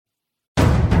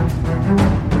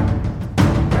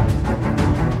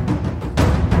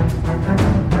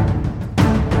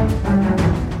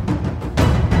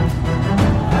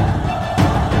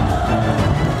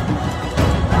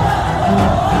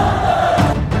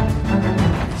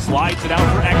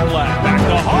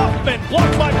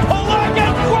Blocked by Polak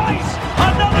and Price.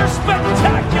 Another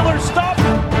spectacular stop.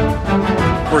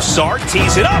 Broussard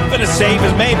tees it up and a save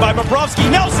is made by Bobrovsky.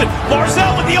 Nelson,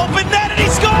 Barzal with the open net and he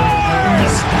scores!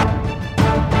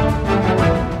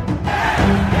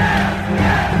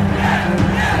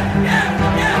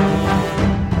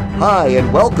 Hi,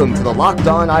 and welcome to the Locked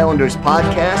On Islanders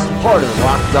podcast, part of the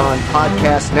Locked On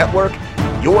Podcast Network,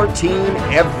 your team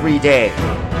every day.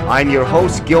 I'm your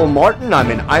host, Gil Martin. I'm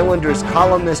an Islanders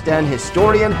columnist and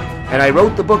historian, and I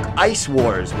wrote the book Ice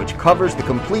Wars, which covers the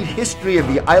complete history of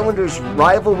the Islanders'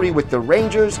 rivalry with the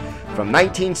Rangers from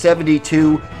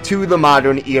 1972 to the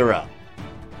modern era.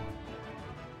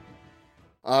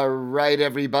 All right,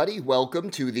 everybody, welcome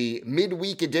to the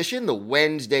midweek edition, the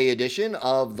Wednesday edition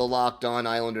of the Locked On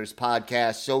Islanders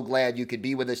podcast. So glad you could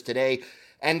be with us today,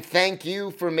 and thank you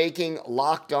for making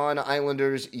Locked On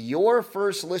Islanders your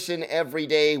first listen every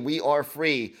day. We are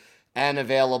free and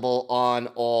available on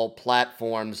all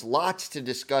platforms. Lots to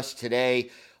discuss today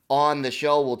on the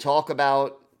show. We'll talk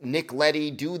about Nick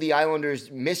Leddy. Do the Islanders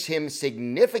miss him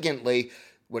significantly?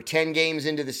 We're 10 games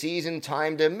into the season,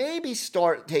 time to maybe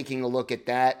start taking a look at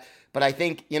that. But I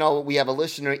think, we have a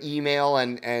listener email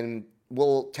and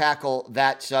we'll tackle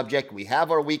that subject. We have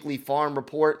our weekly farm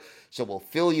report, so we'll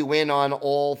fill you in on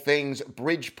all things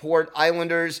Bridgeport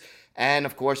Islanders. And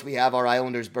of course, we have our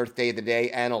Islanders birthday of the day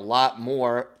and a lot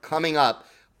more coming up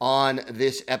on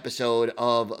this episode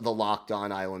of the Locked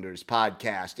On Islanders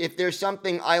podcast. If there's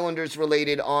something Islanders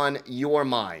related on your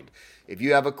mind, if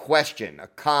you have a question, a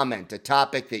comment, a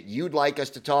topic that you'd like us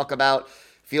to talk about,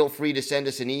 feel free to send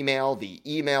us an email. The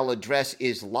email address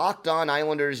is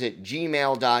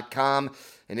lockedonislanders@gmail.com.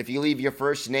 And if you leave your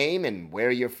first name and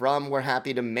where you're from, we're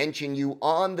happy to mention you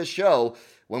on the show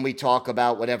when we talk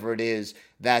about whatever it is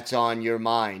that's on your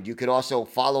mind. You could also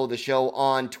follow the show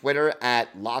on Twitter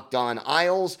at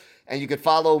LockedOnIsles, and you could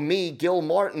follow me, Gil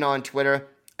Martin, on Twitter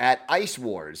at Ice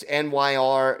Wars,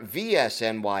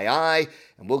 NYRVSNYI,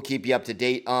 and we'll keep you up to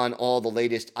date on all the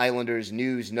latest Islanders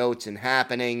news, notes, and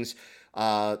happenings.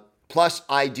 Plus,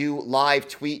 I do live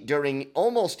tweet during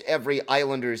almost every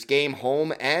Islanders game,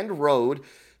 home and road,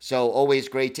 so always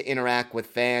great to interact with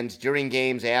fans during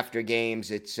games, after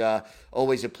games. It's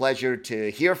always a pleasure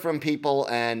to hear from people,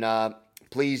 and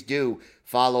please do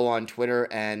follow on Twitter,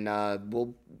 and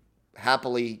we'll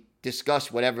happily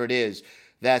discuss whatever it is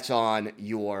that's on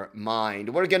your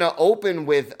mind. We're going to open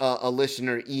with a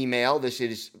listener email. This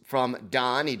is from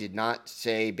Don. He did not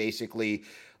say basically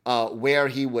where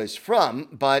he was from,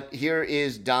 but here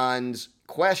is Don's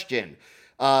question.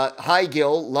 Hi,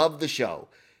 Gil. Love the show.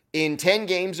 In 10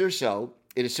 games or so,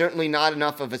 it is certainly not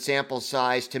enough of a sample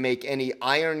size to make any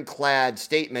ironclad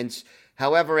statements.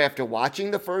 However, after watching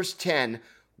the first 10,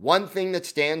 one thing that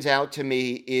stands out to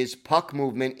me is puck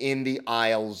movement in the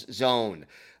Isles zone.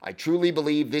 I truly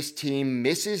believe this team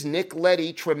misses Nick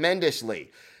Leddy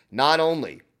tremendously. Not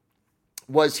only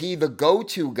was he the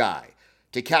go-to guy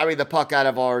to carry the puck out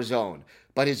of our zone,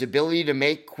 but his ability to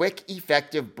make quick,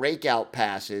 effective breakout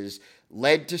passes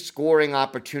led to scoring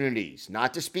opportunities.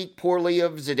 Not to speak poorly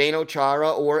of Zdeno Chara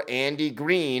or Andy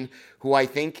Green, who I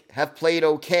think have played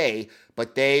okay,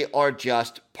 but they are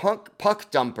just puck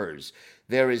dumpers.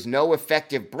 There is no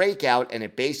effective breakout, and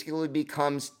it basically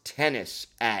becomes tennis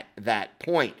at that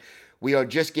point. We are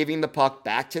just giving the puck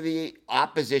back to the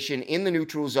opposition in the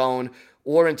neutral zone,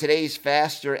 or in today's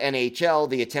faster NHL,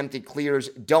 the attempted clears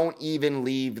don't even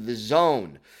leave the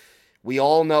zone. We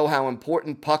all know how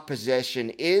important puck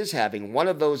possession is. Having one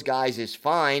of those guys is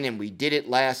fine, and we did it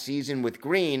last season with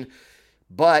Green.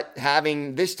 But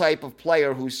having this type of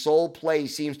player whose sole play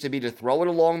seems to be to throw it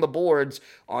along the boards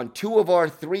on two of our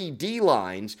three D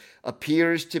lines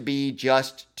appears to be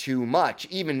just too much.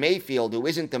 Even Mayfield, who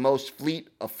isn't the most fleet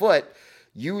of foot,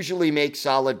 usually makes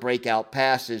solid breakout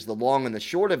passes. The long and the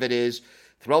short of it is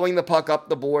throwing the puck up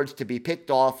the boards to be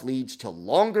picked off leads to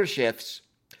longer shifts,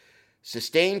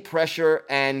 sustained pressure,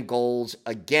 and goals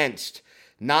against.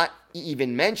 Not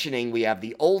even mentioning we have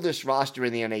the oldest roster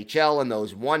in the NHL, and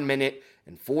those 1 minute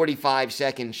and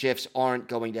 45-second shifts aren't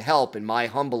going to help. In my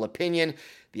humble opinion,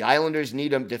 the Islanders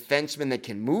need a defenseman that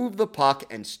can move the puck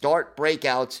and start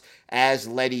breakouts as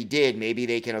Leddy did. Maybe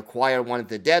they can acquire one at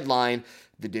the deadline.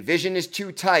 The division is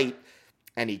too tight,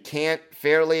 and he can't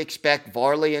fairly expect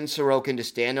Varley and Sorokin to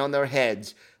stand on their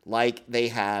heads like they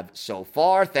have so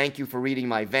far. Thank you for reading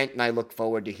my vent, and I look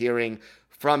forward to hearing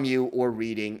from you or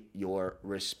reading your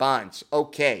response.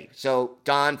 Okay, so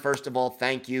Don, first of all,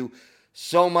 thank you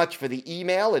so much for the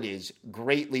email. It is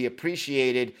greatly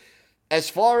appreciated. As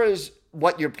far as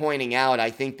what you're pointing out, I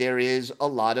think there is a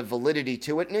lot of validity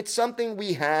to it, and it's something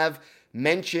we have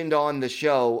mentioned on the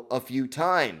show a few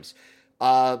times.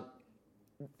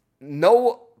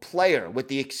 no player, with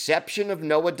the exception of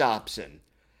Noah Dobson,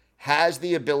 has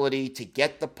the ability to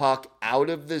get the puck out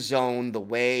of the zone the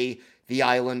way the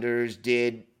Islanders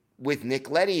did with Nick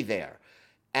Leddy there.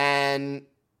 And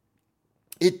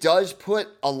it does put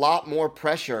a lot more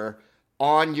pressure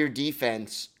on your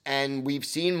defense. And we've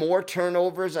seen more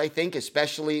turnovers, I think,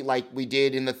 especially like we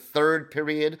did in the third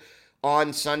period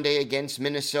on Sunday against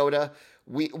Minnesota.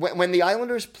 When the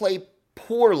Islanders play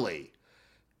poorly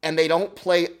and they don't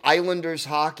play Islanders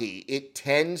hockey, it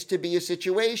tends to be a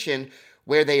situation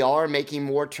where they are making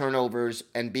more turnovers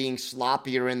and being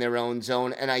sloppier in their own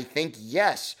zone. And I think,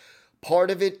 yes, part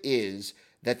of it is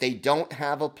that they don't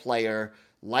have a player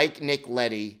like Nick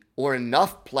Leddy, or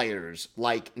enough players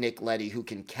like Nick Leddy, who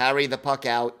can carry the puck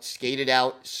out, skate it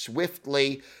out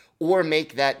swiftly, or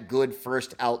make that good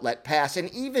first outlet pass.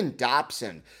 And even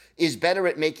Dobson is better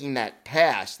at making that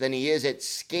pass than he is at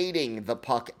skating the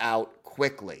puck out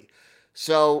quickly.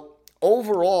 So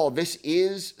overall, this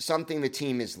is something the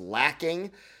team is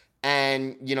lacking.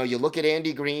 And, you know, you look at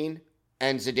Andy Green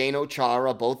and Zdeno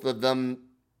Chara, both of them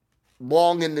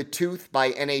long in the tooth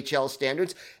by NHL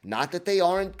standards. Not that they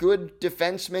aren't good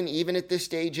defensemen, even at this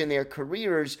stage in their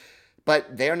careers,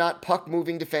 but they're not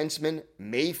puck-moving defensemen.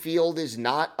 Mayfield is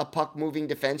not a puck-moving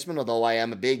defenseman, although I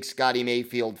am a big Scotty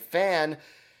Mayfield fan.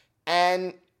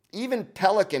 And even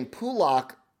Pelech and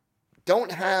Pulock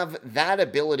don't have that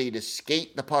ability to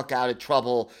skate the puck out of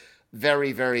trouble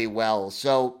very, very well.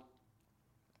 So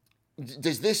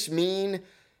does this mean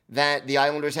that the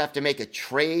Islanders have to make a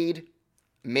trade?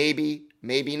 Maybe,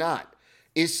 maybe not.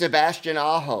 Is Sebastian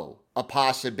Aho a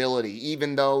possibility,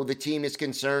 even though the team is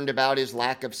concerned about his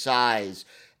lack of size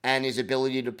and his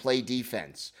ability to play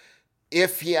defense?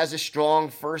 If he has a strong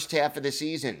first half of the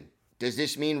season, does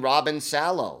this mean Robin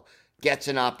Salo gets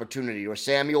an opportunity, or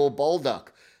Samuel Bolduc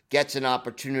gets an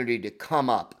opportunity to come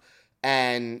up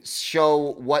and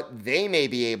show what they may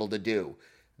be able to do?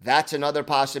 That's another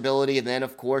possibility. And then,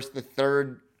 of course, the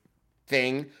third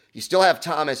thing, you still have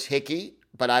Thomas Hickey,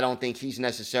 but I don't think he's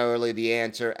necessarily the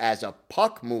answer as a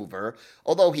puck mover,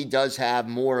 although he does have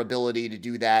more ability to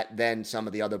do that than some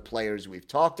of the other players we've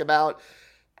talked about.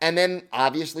 And then,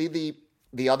 obviously,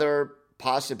 the other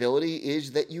possibility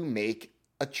is that you make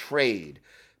a trade.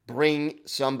 Bring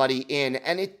somebody in,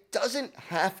 and it doesn't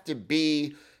have to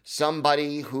be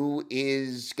somebody who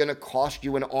is going to cost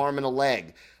you an arm and a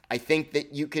leg. I think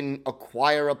that you can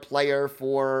acquire a player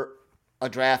for a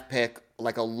draft pick,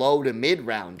 like a low to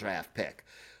mid-round draft pick.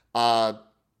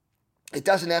 It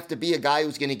doesn't have to be a guy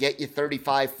who's going to get you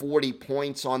 35, 40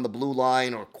 points on the blue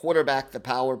line or quarterback the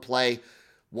power play.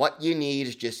 What you need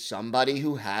is just somebody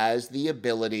who has the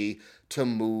ability to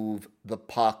move the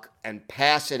puck and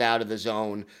pass it out of the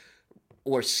zone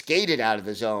or skate it out of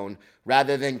the zone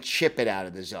rather than chip it out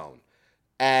of the zone.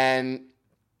 And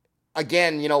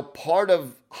again, you know, part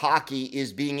of hockey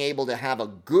is being able to have a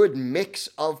good mix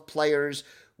of players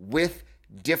with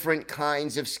different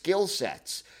kinds of skill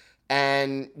sets.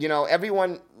 And, you know,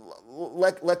 everyone,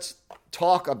 let's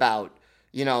talk about,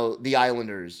 you know, the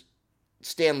Islanders,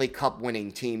 Stanley Cup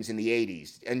winning teams in the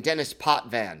 80s. And Dennis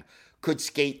Potvin could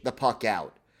skate the puck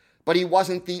out. But he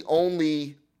wasn't the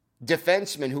only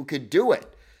defenseman who could do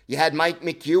it. You had Mike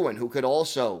McEwen, who could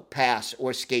also pass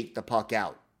or skate the puck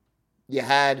out. You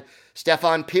had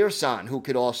Stefan Persson, who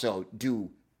could also do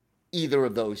either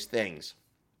of those things.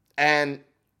 And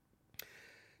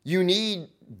you need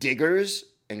diggers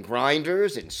and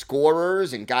grinders and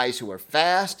scorers and guys who are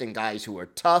fast and guys who are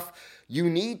tough. You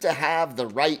need to have the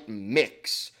right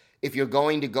mix if you're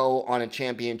going to go on a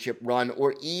championship run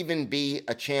or even be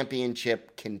a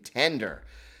championship contender.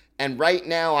 And right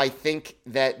now, I think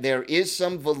that there is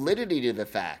some validity to the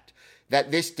fact that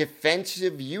this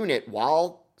defensive unit,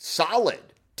 while solid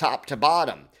top to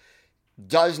bottom,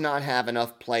 does not have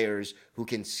enough players who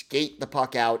can skate the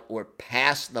puck out or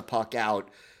pass the puck out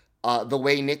the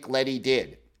way Nick Leddy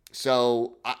did.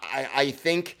 So I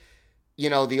think, you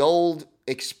know, the old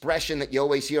expression that you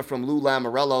always hear from Lou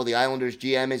Lamoriello, the Islanders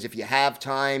GM, is if you have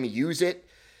time, use it.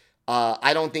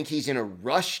 I don't think he's in a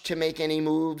rush to make any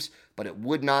moves, but it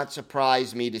would not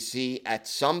surprise me to see at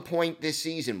some point this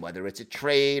season, whether it's a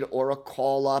trade or a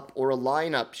call-up or a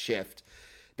lineup shift,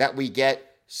 that we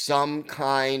get some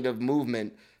kind of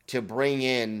movement to bring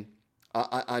in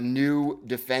a new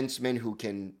defenseman who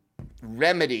can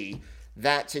remedy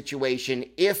that situation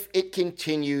if it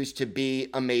continues to be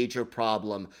a major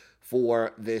problem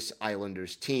for this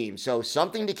Islanders team. So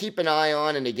something to keep an eye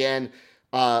on. And again,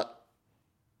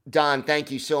 Don,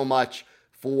 thank you so much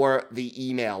for the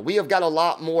email. We have got a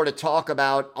lot more to talk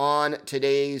about on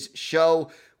today's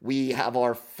show. We have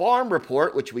our farm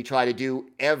report, which we try to do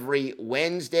every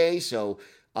Wednesday. So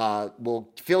We'll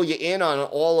fill you in on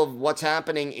all of what's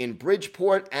happening in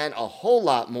Bridgeport and a whole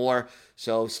lot more.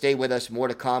 So stay with us. More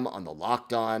to come on the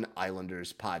Locked On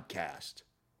Islanders podcast.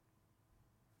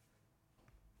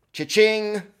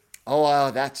 Cha-ching! Oh,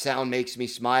 that sound makes me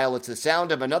smile. It's the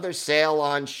sound of another sale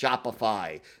on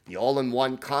Shopify, the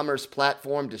all-in-one commerce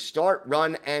platform to start,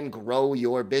 run, and grow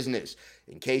your business.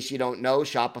 In case you don't know,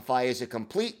 Shopify is a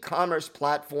complete commerce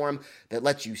platform that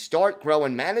lets you start, grow,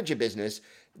 and manage a business.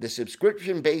 The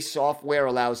subscription-based software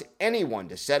allows anyone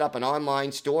to set up an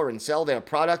online store and sell their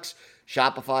products.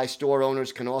 Shopify store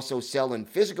owners can also sell in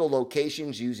physical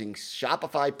locations using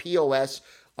Shopify POS,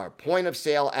 our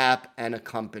point-of-sale app, and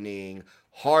accompanying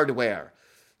hardware.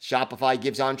 Shopify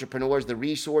gives entrepreneurs the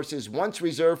resources once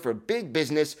reserved for big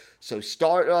business, so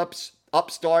startups,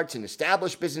 upstarts, and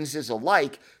established businesses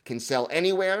alike can sell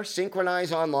anywhere,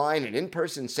 synchronize online and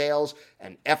in-person sales,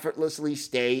 and effortlessly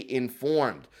stay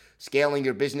informed. Scaling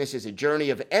your business is a journey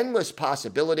of endless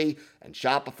possibility, and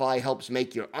Shopify helps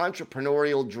make your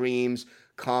entrepreneurial dreams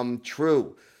come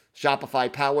true. Shopify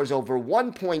powers over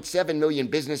 1.7 million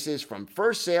businesses from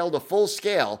first sale to full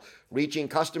scale, reaching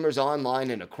customers online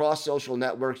and across social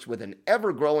networks with an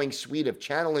ever-growing suite of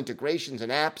channel integrations and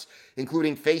apps,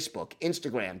 including Facebook,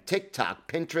 Instagram,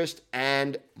 TikTok, Pinterest,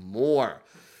 and more.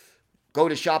 Go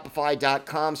to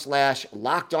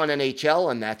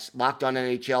shopify.com/LockedOnNHL, and that's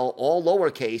LockedOnNHL, all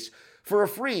lowercase, for a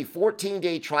free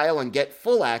 14-day trial and get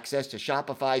full access to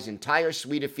Shopify's entire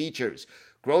suite of features.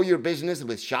 Grow your business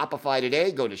with Shopify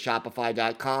today. Go to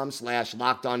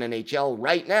shopify.com/LockedOnNHL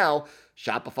right now.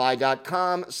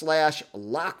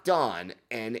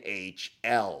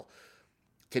 Shopify.com/LockedOnNHL.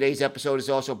 Today's episode is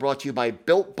also brought to you by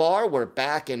Built Bar. We're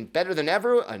back and better than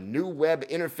ever. A new web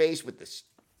interface with the...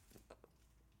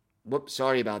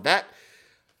 sorry about that.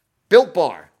 Built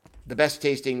Bar, the best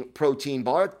tasting protein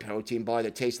bar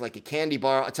that tastes like a candy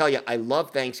bar. I'll tell you, I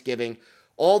love Thanksgiving.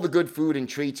 All the good food and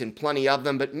treats and plenty of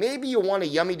them, but maybe you want a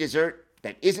yummy dessert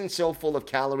that isn't so full of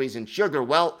calories and sugar.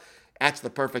 Well, that's the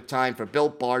perfect time for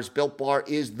Built Bars. Built Bar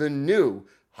is the new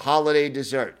holiday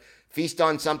dessert. Feast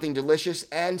on something delicious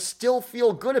and still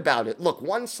feel good about it. Look,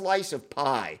 one slice of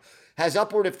pie has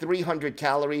upward of 300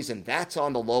 calories, and that's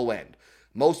on the low end.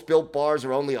 Most Built Bars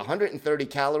are only 130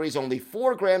 calories, only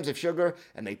 4 grams of sugar,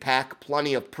 and they pack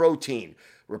plenty of protein.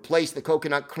 Replace the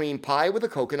coconut cream pie with a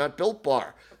coconut Built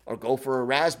Bar, or go for a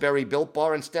raspberry Built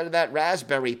Bar instead of that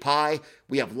raspberry pie.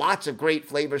 We have lots of great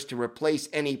flavors to replace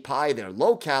any pie. They're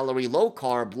low calorie, low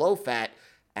carb, low fat,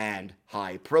 and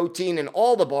high protein, and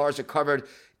all the bars are covered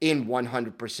in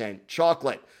 100%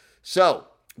 chocolate. So,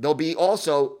 there'll be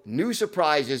also new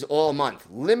surprises all month.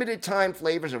 Limited time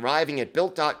flavors arriving at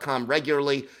Built.com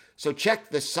regularly, so check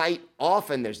the site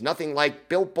often. There's nothing like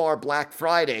Built Bar Black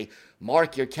Friday.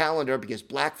 Mark your calendar because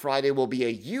Black Friday will be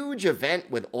a huge event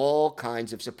with all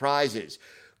kinds of surprises.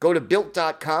 Go to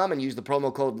Built.com and use the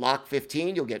promo code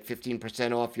LOCK15. You'll get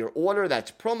 15% off your order.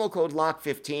 That's promo code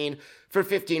LOCK15 for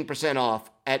 15% off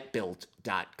at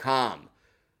Built.com.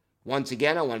 Once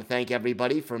again, I want to thank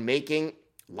everybody for making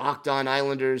Locked On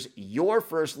Islanders your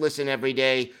first listen every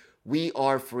day. We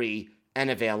are free and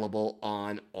available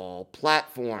on all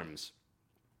platforms.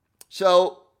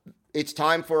 So, it's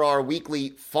time for our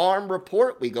weekly farm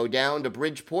report. We go down to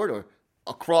Bridgeport, or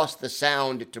across the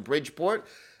sound to Bridgeport,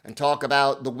 and talk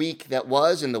about the week that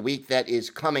was and the week that is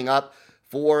coming up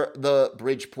for the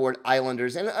Bridgeport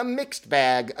Islanders. And a mixed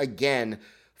bag again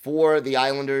for the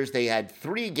Islanders. They had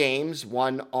 3 games,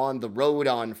 one on the road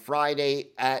on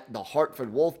Friday at the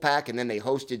Hartford Wolfpack, and then they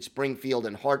hosted Springfield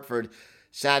and Hartford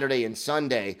Saturday and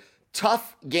Sunday.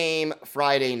 Tough game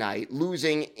Friday night,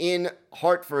 losing in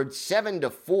Hartford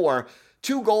 7-4.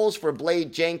 2 goals for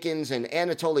Blade Jenkins, and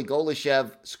Anatoly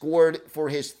Golishev scored for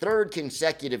his 3rd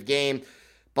consecutive game.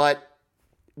 But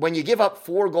when you give up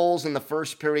 4 goals in the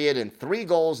first period and 3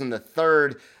 goals in the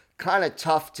third, kind of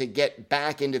tough to get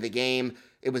back into the game.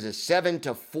 It was a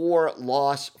 7-4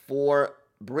 loss for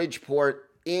Bridgeport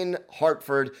in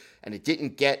Hartford, and it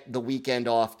didn't get the weekend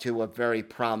off to a very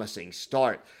promising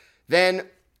start. Then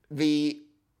the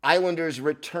Islanders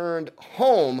returned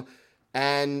home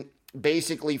and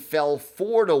basically fell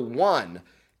 4-1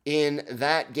 in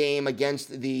that game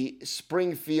against the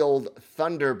Springfield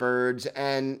Thunderbirds.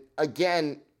 And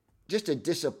again, just a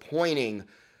disappointing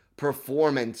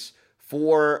performance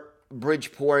for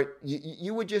Bridgeport.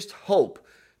 You would just hope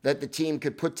that the team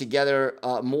could put together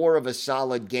more of a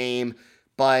solid game,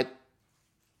 but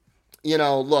you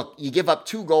know, look, you give up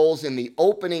 2 goals in the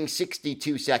opening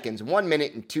 62 seconds, 1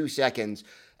 minute and 2 seconds,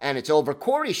 and it's over.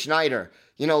 Corey Schneider,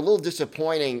 you know, a little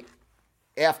disappointing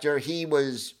after he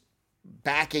was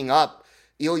backing up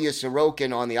Ilya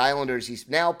Sorokin on the Islanders. He's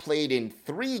now played in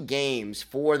 3 games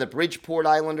for the Bridgeport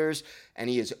Islanders, and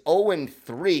he is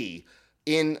 0-3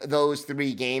 in those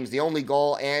 3 games. The only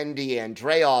goal, Andy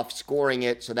Andreoff scoring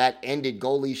it, so that ended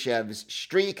Golishev's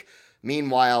streak.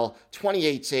 Meanwhile,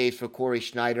 28 saves for Corey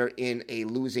Schneider in a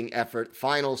losing effort.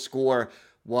 Final score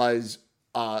was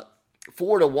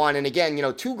 4-1. And again,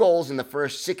 2 goals in the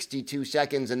first 62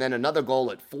 seconds and then another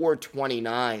goal at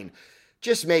 4:29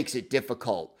 just makes it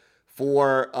difficult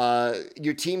for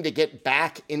your team to get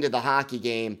back into the hockey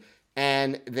game,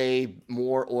 and they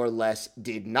more or less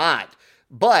did not.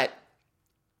 But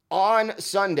on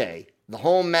Sunday, the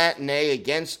home matinee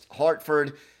against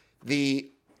Hartford,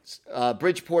 the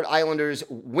Bridgeport Islanders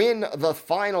win the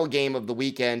final game of the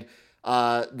weekend.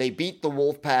 They beat the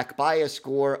Wolfpack by a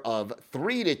score of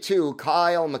 3-2.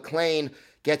 Kyle McLean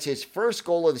gets his first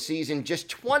goal of the season, just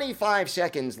 25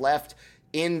 seconds left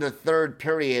in the third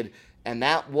period, and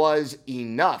that was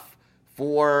enough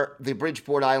for the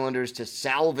Bridgeport Islanders to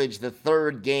salvage the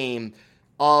third game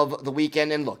of the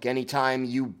weekend. And look, anytime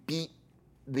you beat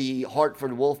the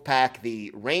Hartford Wolfpack, the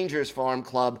Rangers Farm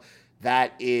Club,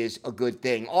 that is a good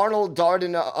thing. Arnold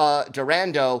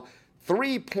Durando,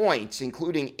 3 points,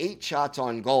 including 8 shots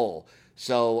on goal.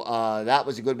 So that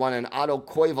was a good one. And Otto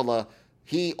Koivula,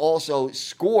 he also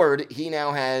scored. He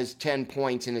now has 10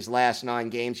 points in his last 9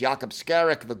 games. Jakub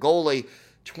Skarik, the goalie,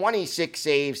 26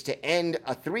 saves to end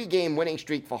a 3-game winning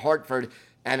streak for Hartford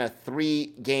and a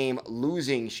 3-game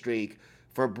losing streak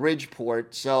for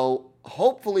Bridgeport. So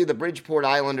hopefully the Bridgeport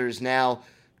Islanders now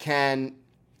can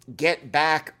get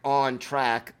back on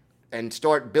track and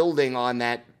start building on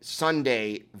that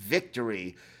Sunday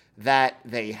victory that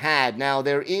they had. Now,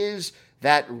 there is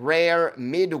that rare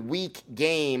midweek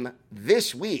game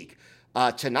this week.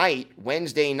 Tonight,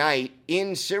 Wednesday night,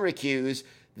 in Syracuse,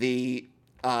 the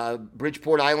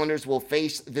Bridgeport Islanders will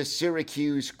face the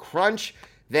Syracuse Crunch.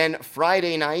 Then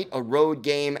Friday night, a road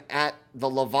game at the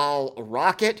Laval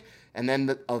Rocket. And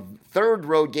then a third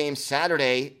road game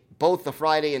Saturday. Both the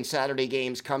Friday and Saturday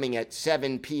games coming at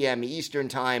 7 p.m. Eastern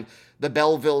Time. The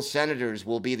Belleville Senators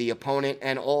will be the opponent,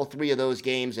 and all 3 of those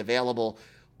games available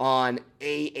on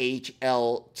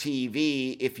AHL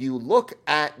TV. If you look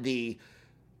at the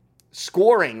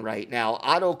scoring right now,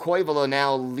 Otto Koivula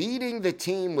now leading the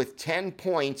team with 10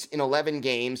 points in 11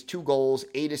 games, 2 goals,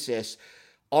 8 assists.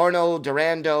 Arno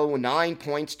Durando, 9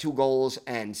 points, 2 goals,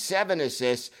 and 7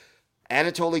 assists.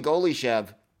 Anatoly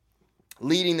Golishev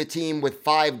leading the team with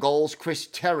 5 goals. Chris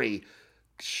Terry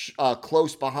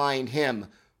close behind him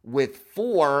with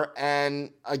 4.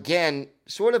 And again,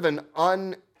 sort of an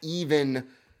uneven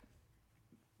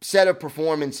set of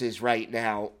performances right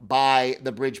now by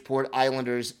the Bridgeport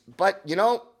Islanders. But,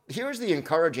 here's the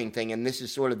encouraging thing, and this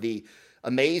is sort of the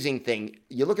amazing thing.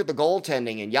 You look at the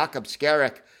goaltending, and Jakub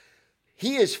Skarik,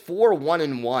 he is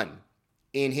 4-1-1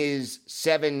 in his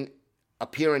 7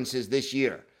 appearances this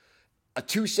year. A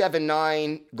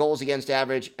 .279 goals against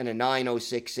average and a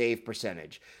 .906 save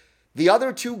percentage. The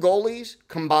other 2 goalies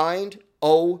combined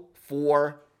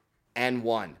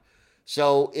 0-4-1.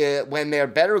 So when their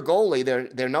better goalie,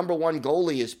 their number 1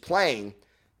 goalie is playing,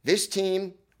 this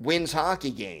team wins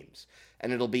hockey games.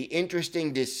 And it'll be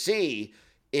interesting to see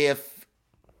if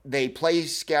they play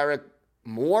Skarik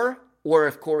more or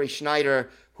if Corey Schneider,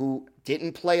 who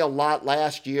didn't play a lot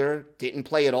last year, didn't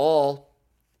play at all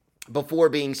before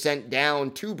being sent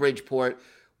down to Bridgeport,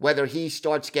 whether he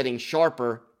starts getting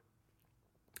sharper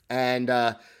and,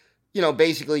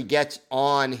 basically gets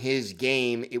on his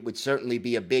game. It would certainly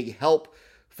be a big help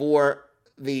for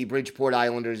the Bridgeport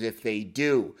Islanders if they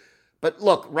do. But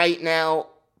look, right now,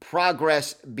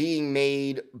 progress being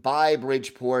made by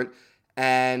Bridgeport,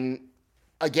 and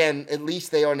again, at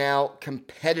least they are now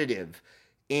competitive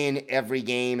in every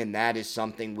game, and that is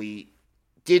something we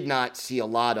did not see a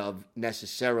lot of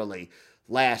necessarily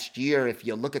last year. If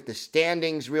you look at the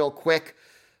standings real quick,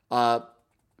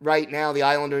 right now the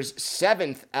Islanders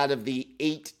 7th out of the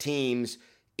 8 teams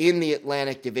in the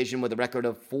Atlantic Division with a record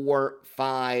of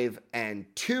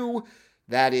 4-5-2.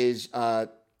 That is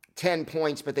 10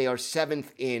 points, but they are 7th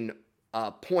in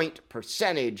point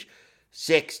percentage,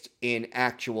 6th in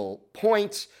actual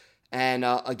points. And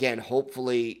again,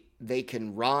 hopefully they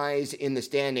can rise in the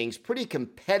standings. Pretty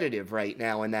competitive right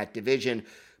now in that division,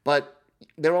 but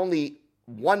they're only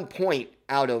 1 point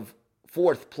out of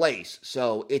 4th place,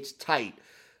 so it's tight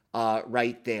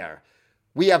right there.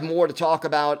 We have more to talk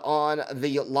about on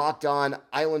the Locked On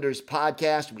Islanders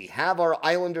podcast. We have our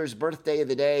Islanders birthday of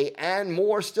the day and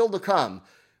more still to come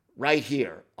right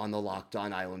here on the Locked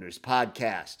On Islanders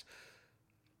podcast.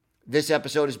 This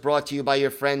episode is brought to you by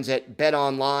your friends at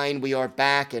BetOnline. We are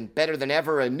back, and better than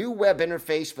ever, a new web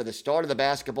interface for the start of the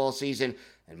basketball season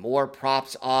and more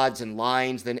props, odds, and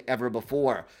lines than ever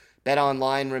before.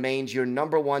 BetOnline remains your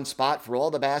number one spot for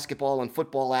all the basketball and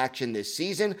football action this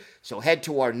season, so head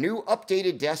to our new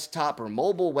updated desktop or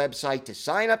mobile website to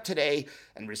sign up today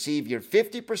and receive your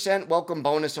 50% welcome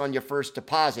bonus on your first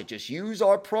deposit. Just use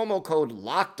our promo code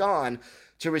LOCKEDON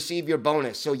to receive your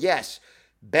bonus. So yes,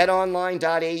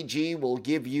 betonline.ag will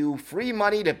give you free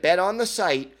money to bet on the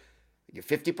site. Your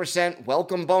 50%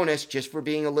 welcome bonus just for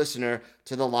being a listener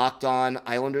to the Locked On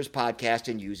Islanders podcast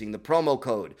and using the promo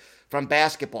code. From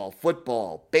basketball,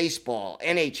 football, baseball,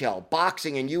 NHL,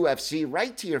 boxing, and UFC,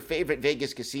 right to your favorite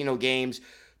Vegas casino games,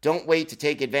 don't wait to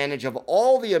take advantage of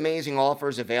all the amazing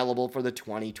offers available for the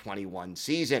 2021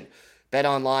 season.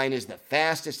 BetOnline is the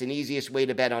fastest and easiest way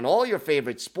to bet on all your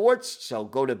favorite sports, so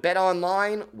go to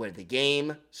BetOnline where the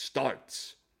game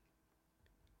starts.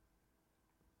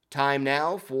 Time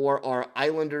now for our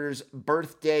Islanders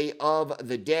birthday of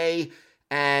the day.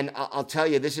 And I'll tell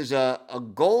you, this is a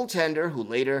goaltender who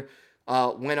later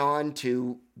went on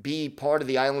to be part of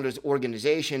the Islanders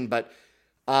organization, but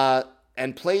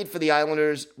and played for the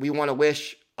Islanders. We want to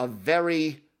wish a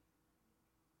very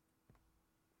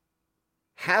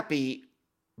happy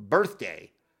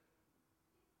birthday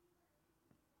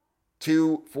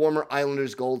to former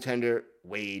Islanders goaltender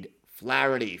Wade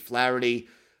Flaherty. Flaherty,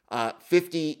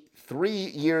 53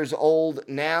 years old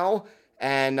now,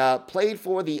 and played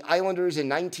for the Islanders in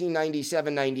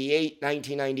 1997-98,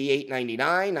 1998-99,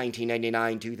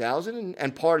 1999-2000,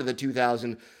 and part of the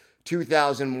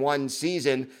 2000-2001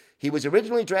 season. He was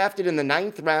originally drafted in the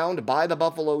 9th round by the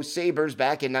Buffalo Sabres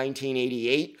back in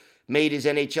 1988, made his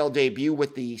NHL debut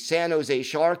with the San Jose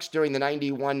Sharks during the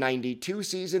 91-92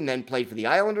 season, then played for the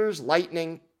Islanders,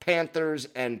 Lightning, Panthers,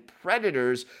 and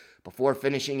Predators before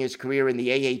finishing his career in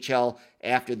the AHL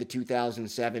after the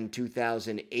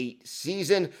 2007-2008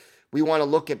 season. We want to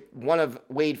look at one of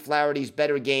Wade Flaherty's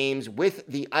better games with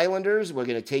the Islanders. We're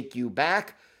going to take you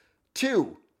back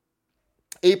to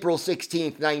April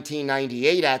 16th,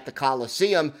 1998 at the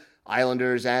Coliseum.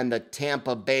 Islanders and the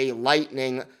Tampa Bay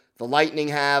Lightning. The Lightning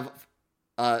have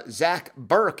Zach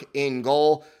Burke in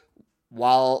goal,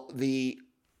 while the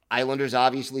Islanders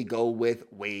obviously go with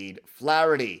Wade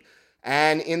Flaherty.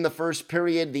 And in the first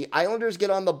period, the Islanders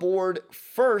get on the board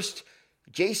first.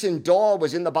 Jason Daw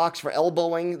was in the box for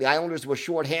elbowing. The Islanders were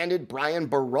shorthanded. Brian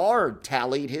Berard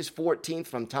tallied his 14th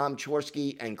from Tom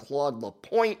Chorske and Claude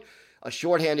Lapointe. A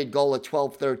shorthanded goal at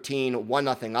 12-13,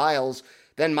 1-0 Isles.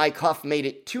 Then Mike Huff made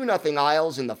it 2-0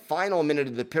 Isles in the final minute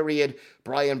of the period.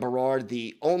 Brian Berard,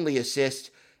 the only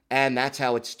assist, and that's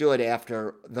how it stood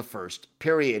after the first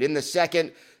period. In the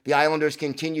second, the Islanders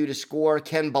continue to score.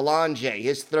 Ken Belanger,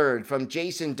 his third, from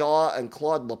Jason Daw and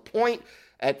Claude Lapointe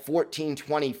at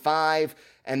 14:25.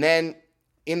 And then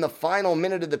in the final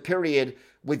minute of the period,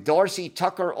 with Darcy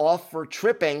Tucker off for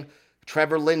tripping,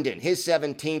 Trevor Linden, his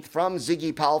 17th, from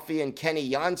Ziggy Palffy and Kenny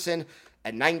Janssen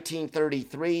at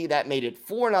 19:33. That made it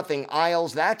 4-0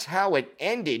 Isles. That's how it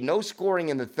ended. No scoring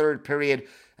in the third period.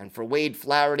 And for Wade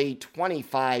Flaherty,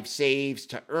 25 saves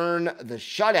to earn the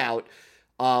shutout.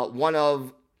 One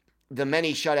of the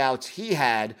many shutouts he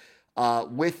had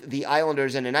with the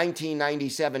Islanders. And in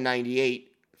 1997-98,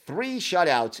 3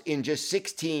 shutouts in just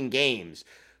 16 games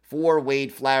for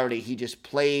Wade Flaherty. He just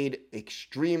played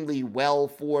extremely well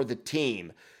for the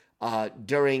team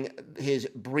during his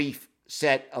brief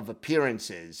set of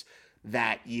appearances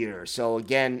that year. So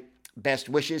again, best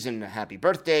wishes and a happy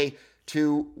birthday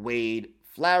to Wade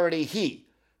Flaherty. He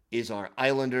is our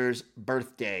Islanders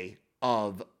birthday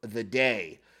of the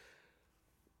day.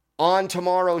 On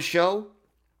tomorrow's show,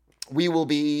 we will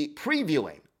be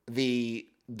previewing the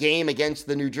game against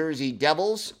the New Jersey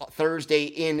Devils Thursday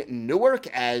in Newark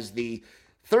as the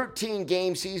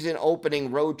 13-game season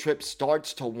opening road trip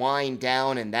starts to wind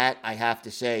down, and that, I have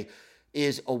to say,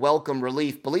 is a welcome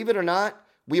relief. Believe it or not,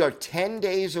 we are 10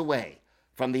 days away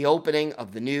from the opening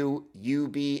of the new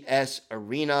UBS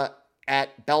Arena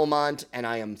at Belmont, and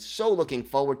I am so looking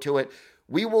forward to it.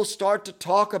 We will start to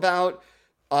talk about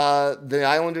the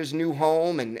Islanders' new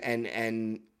home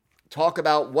and talk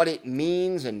about what it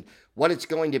means and what it's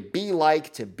going to be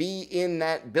like to be in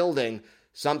that building,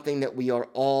 something that we are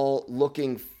all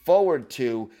looking forward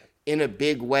to in a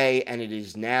big way, and it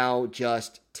is now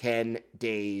just 10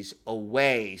 days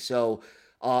away. So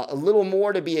a little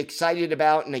more to be excited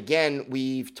about, and again,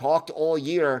 we've talked all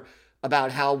year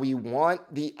about how we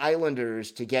want the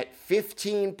Islanders to get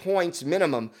 15 points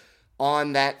minimum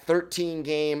on that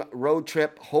 13-game road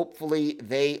trip. Hopefully,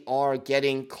 they are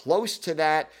getting close to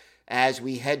that. as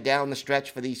we head down the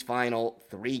stretch for these final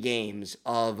 3 games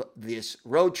of this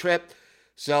road trip.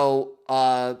 So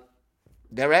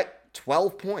they're at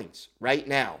 12 points right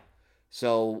now.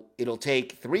 So it'll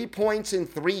take 3 points in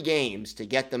 3 games to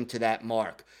get them to that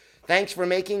mark. Thanks for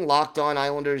making Locked On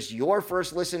Islanders your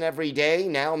first listen every day.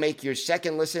 Now make your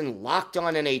second listen Locked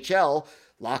On NHL.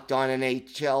 Locked On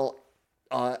NHL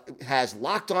has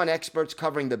Locked On experts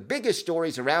covering the biggest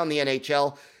stories around the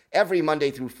NHL every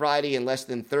Monday through Friday in less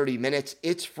than 30 minutes.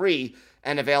 It's free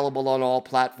and available on all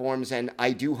platforms, and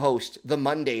I do host the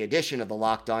Monday edition of the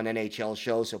Locked On NHL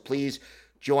show, so please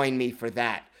join me for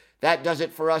that. That does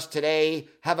it for us today.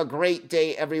 Have a great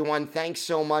day, everyone. Thanks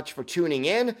so much for tuning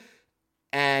in.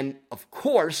 And, of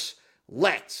course,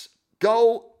 let's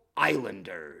go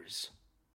Islanders.